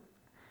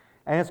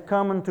 and it's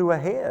coming to a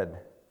head.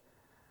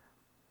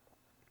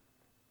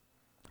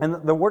 And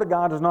the Word of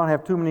God does not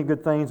have too many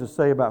good things to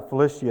say about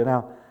Philistia.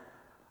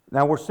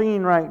 Now we're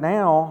seeing right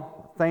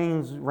now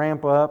things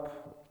ramp up.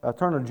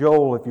 Turn to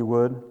Joel, if you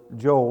would.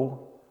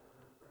 Joel.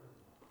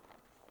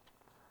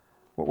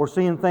 We're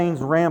seeing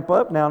things ramp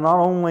up now, not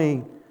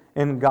only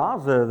in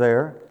Gaza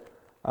there,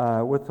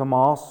 with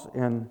Hamas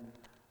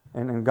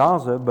in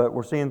Gaza, but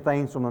we're seeing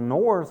things from the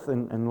north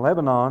in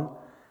Lebanon.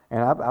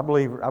 And I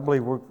believe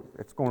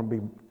it's going to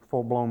be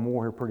full-blown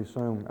war here pretty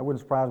soon. I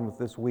wouldn't surprise me if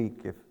this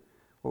week, if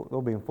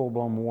they'll be in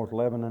full-blown war with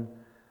Lebanon.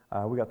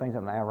 We got things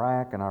in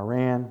Iraq and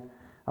Iran.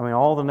 I mean,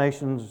 all the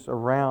nations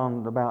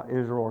around about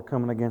Israel are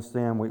coming against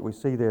them. We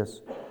see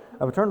this.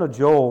 I would turn to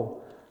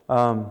Joel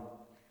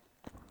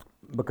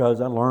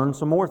because I learned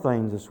some more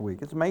things this week.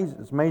 It's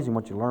amazing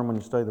what you learn when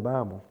you study the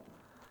Bible.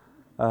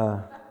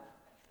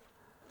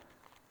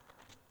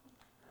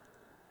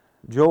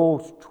 Joel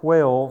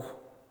 12.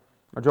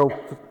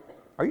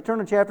 Are you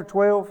turning to chapter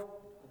 12?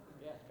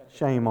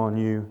 Shame on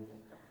you.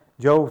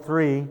 Joel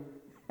 3.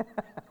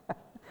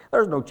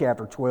 There's no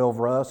chapter 12,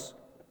 Russ.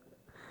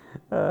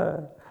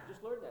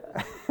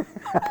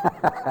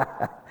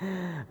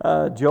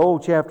 Joel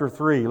chapter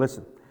 3,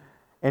 listen.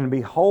 And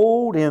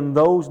behold, in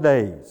those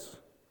days,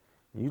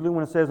 usually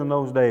when it says in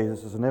those days,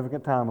 it's a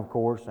significant time, of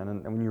course,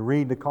 and when you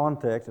read the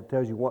context, it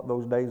tells you what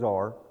those days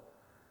are.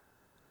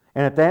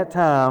 And at that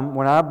time,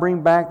 when I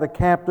bring back the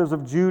captives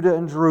of Judah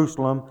and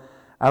Jerusalem,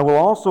 I will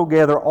also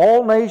gather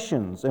all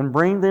nations and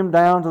bring them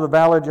down to the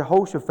valley of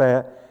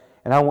Jehoshaphat,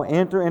 and I will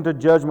enter into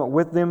judgment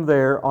with them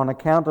there on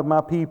account of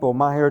my people,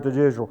 my heritage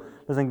Israel.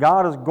 Listen,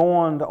 God is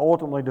going to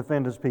ultimately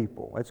defend His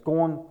people. It's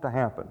going to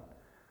happen.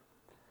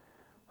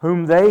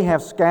 Whom they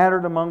have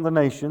scattered among the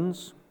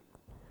nations,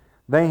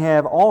 they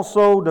have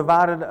also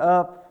divided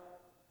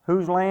up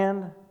whose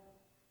land?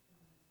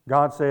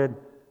 God said,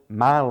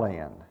 my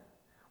land.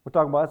 We're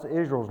talking about it's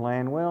Israel's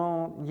land.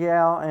 Well,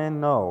 yeah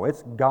and no.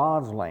 It's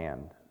God's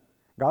land.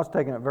 God's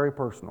taking it very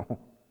personal.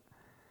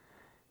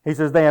 He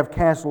says, they have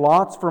cast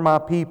lots for my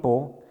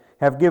people,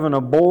 have given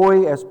a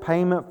boy as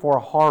payment for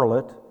a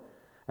harlot,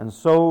 and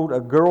sold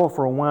a girl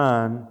for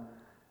wine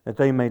that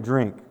they may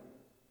drink.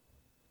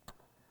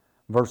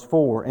 Verse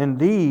 4,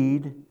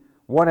 indeed,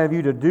 What have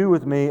you to do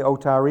with me, O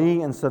Tyre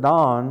and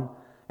Sidon,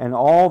 and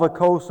all the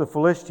coasts of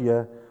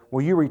Philistia?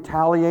 Will you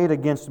retaliate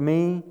against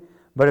me?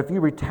 But if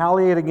you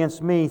retaliate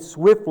against me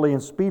swiftly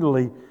and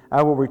speedily,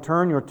 I will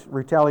return your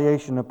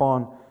retaliation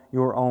upon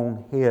your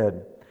own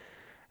head.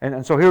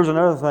 And so here's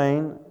another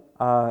thing.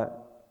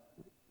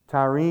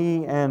 Tyre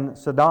and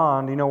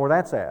Sidon, do you know where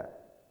that's at?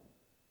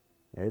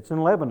 It's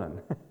in Lebanon.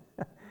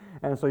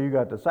 And so you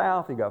got the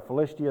south, you got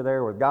Philistia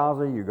there with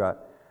Gaza, you got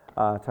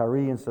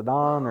Tyre and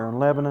Sidon, they're in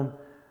Lebanon.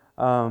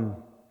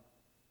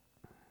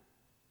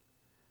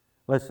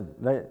 Listen,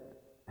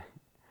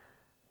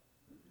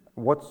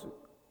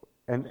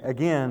 and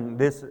again,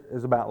 this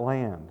is about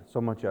land,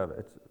 so much of it.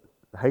 It's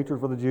hatred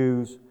for the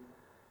Jews.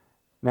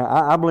 Now,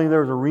 I believe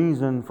there's a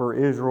reason for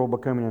Israel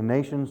becoming a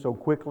nation so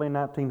quickly in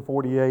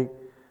 1948,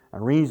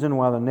 a reason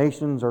why the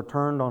nations are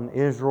turned on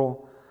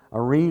Israel,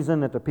 a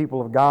reason that the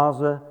people of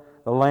Gaza,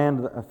 the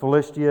land of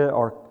Philistia,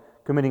 are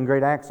committing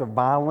great acts of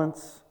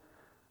violence,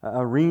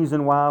 a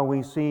reason why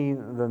we see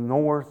the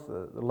north,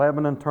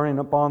 Lebanon, turning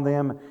upon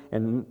them,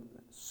 and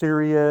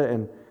Syria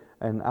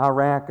and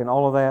Iraq and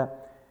all of that.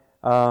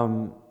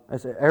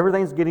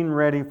 Everything's getting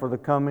ready for the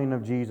coming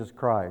of Jesus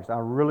Christ. I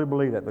really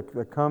believe that.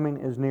 The coming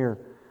is near.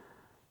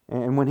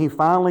 And when He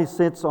finally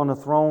sits on the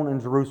throne in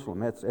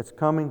Jerusalem, it's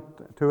coming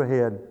to a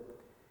head.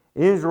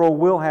 Israel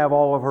will have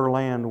all of her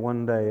land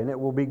one day, and it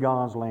will be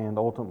God's land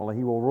ultimately.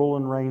 He will rule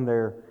and reign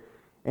there,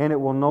 and it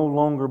will no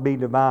longer be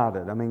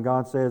divided. I mean,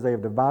 God says, they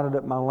have divided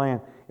up my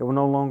land. It will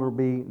no longer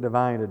be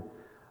divided.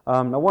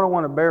 Now, what I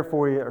want to bear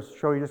for you, or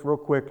show you just real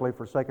quickly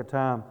for sake of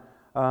time,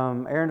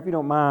 Aaron, if you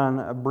don't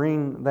mind,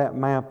 bring that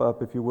map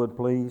up, if you would,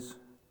 please.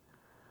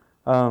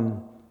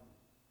 What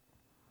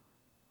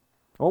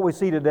we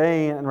see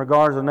today in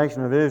regards to the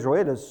nation of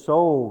Israel, it is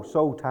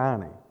so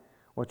tiny,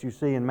 what you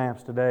see in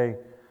maps today.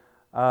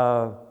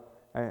 I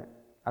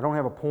don't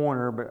have a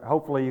pointer, but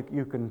hopefully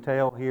you can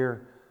tell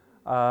here.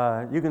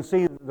 You can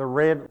see the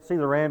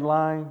red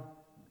line.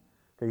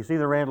 Okay, you see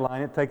the red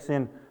line. It takes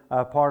in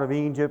part of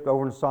Egypt,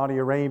 over in Saudi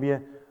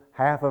Arabia,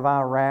 half of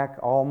Iraq,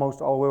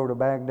 almost all the way over to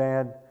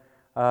Baghdad,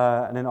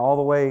 and then all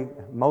the way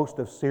most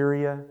of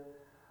Syria.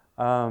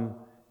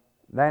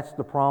 That's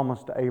the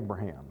promise to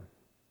Abraham.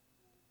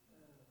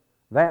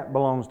 That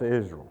belongs to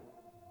Israel.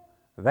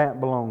 That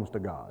belongs to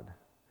God.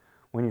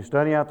 When you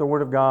study out the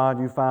Word of God,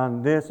 you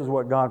find this is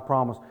what God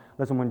promised.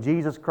 Listen, when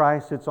Jesus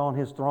Christ sits on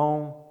His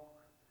throne,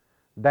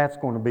 that's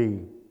going to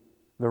be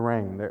the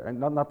reign.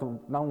 Not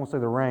want to say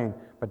the reign,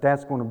 but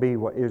that's going to be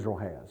what Israel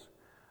has.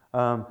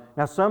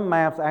 Now, some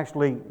maps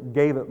actually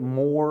gave it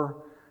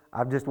more.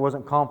 I just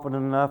wasn't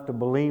confident enough to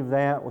believe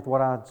that with what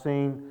I'd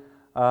seen.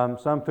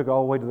 Some took it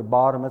all the way to the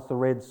bottom. That's the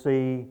Red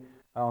Sea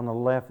on the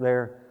left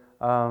there.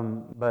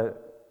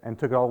 And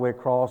took it all the way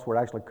across where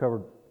it actually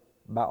covered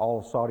about all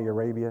of Saudi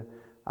Arabia.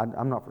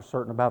 I'm not for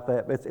certain about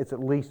that, but it's at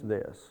least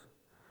this.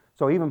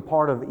 So even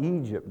part of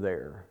Egypt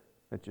there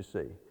that you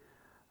see.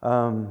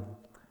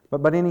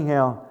 But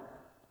anyhow,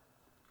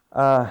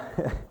 now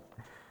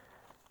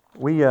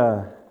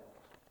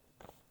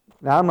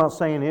I'm not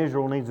saying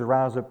Israel needs to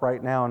rise up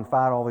right now and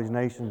fight all these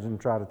nations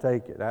and try to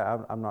take it.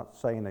 I'm not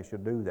saying they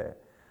should do that.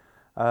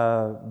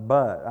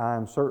 But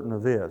I'm certain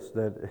of this,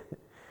 that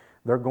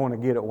they're going to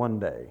get it one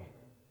day.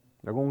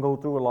 They're going to go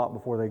through a lot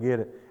before they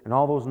get it. And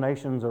all those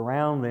nations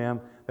around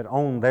them that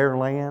own their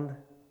land,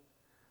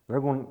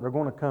 they're going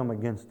to come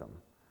against them.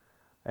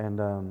 And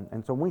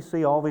so when we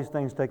see all these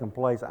things taking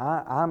place,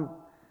 I'm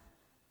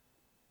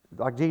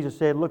like Jesus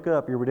said, look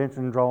up, your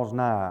redemption draws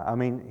nigh. I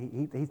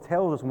mean, he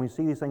tells us when we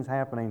see these things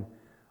happening,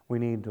 we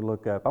need to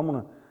look up. I'm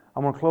going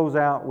to close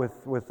out with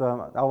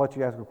I'll let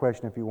you ask a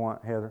question if you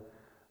want, Heather.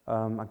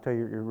 I tell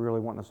you, you're really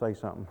wanting to say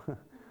something.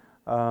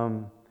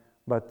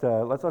 But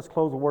let's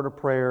close the word of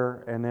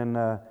prayer, and then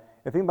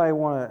if anybody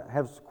want to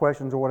have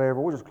questions or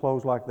whatever, we'll just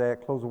close like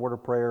that, close the word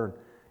of prayer,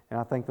 and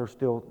I think they're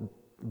still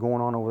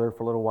going on over there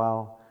for a little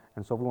while.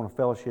 And so if we want to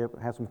fellowship,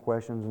 have some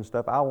questions and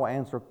stuff, I will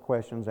answer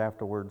questions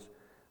afterwards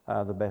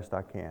the best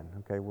I can.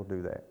 Okay, we'll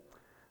do that.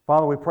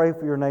 Father, we pray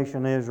for your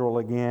nation Israel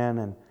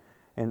again,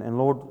 and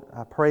Lord,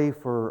 I pray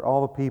for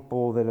all the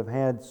people that have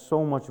had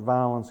so much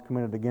violence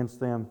committed against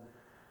them,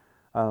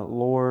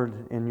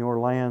 Lord, in your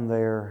land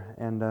there.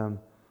 And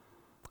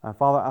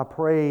Father, I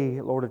pray,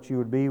 Lord, that you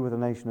would be with the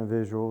nation of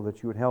Israel,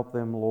 that you would help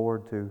them,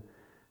 Lord, to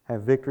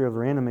have victory over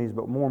their enemies,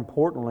 but more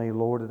importantly,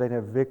 Lord, that they'd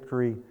have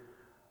victory,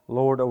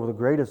 Lord, over the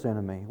greatest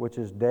enemy, which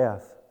is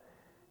death.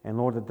 And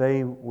Lord, that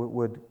they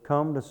would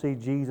come to see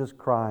Jesus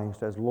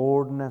Christ as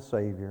Lord and as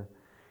Savior.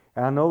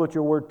 And I know that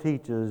your word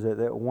teaches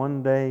that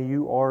one day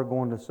you are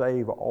going to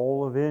save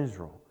all of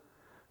Israel.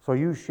 So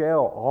you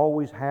shall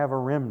always have a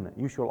remnant.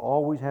 You shall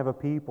always have a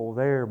people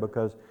there,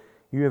 because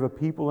you have a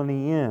people in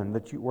the end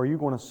where you're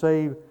going to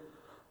save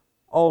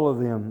all of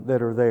them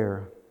that are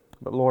there.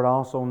 But Lord, I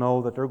also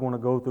know that they're going to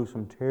go through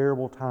some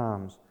terrible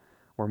times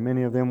where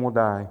many of them will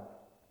die.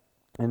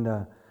 And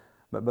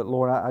but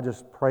Lord, I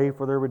just pray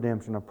for their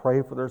redemption. I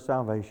pray for their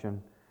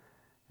salvation.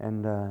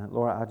 And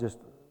Lord, I just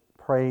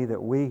pray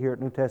that we here at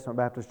New Testament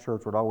Baptist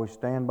Church would always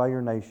stand by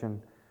your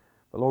nation,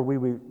 But Lord, we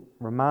be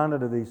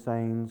reminded of these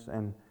things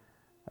and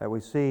that we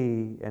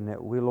see, and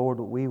that we, Lord,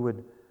 we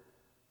would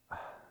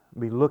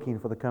be looking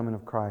for the coming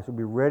of Christ. We'd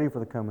be ready for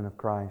the coming of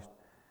Christ.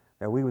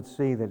 That we would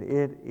see that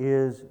it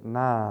is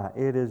nigh,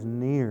 it is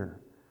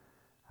near.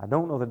 I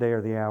don't know the day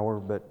or the hour,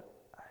 but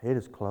it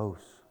is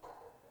close.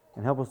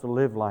 And help us to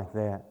live like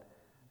that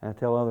and to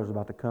tell others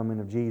about the coming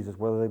of Jesus,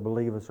 whether they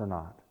believe us or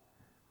not.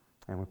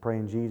 And we pray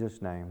in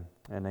Jesus' name,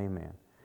 and amen.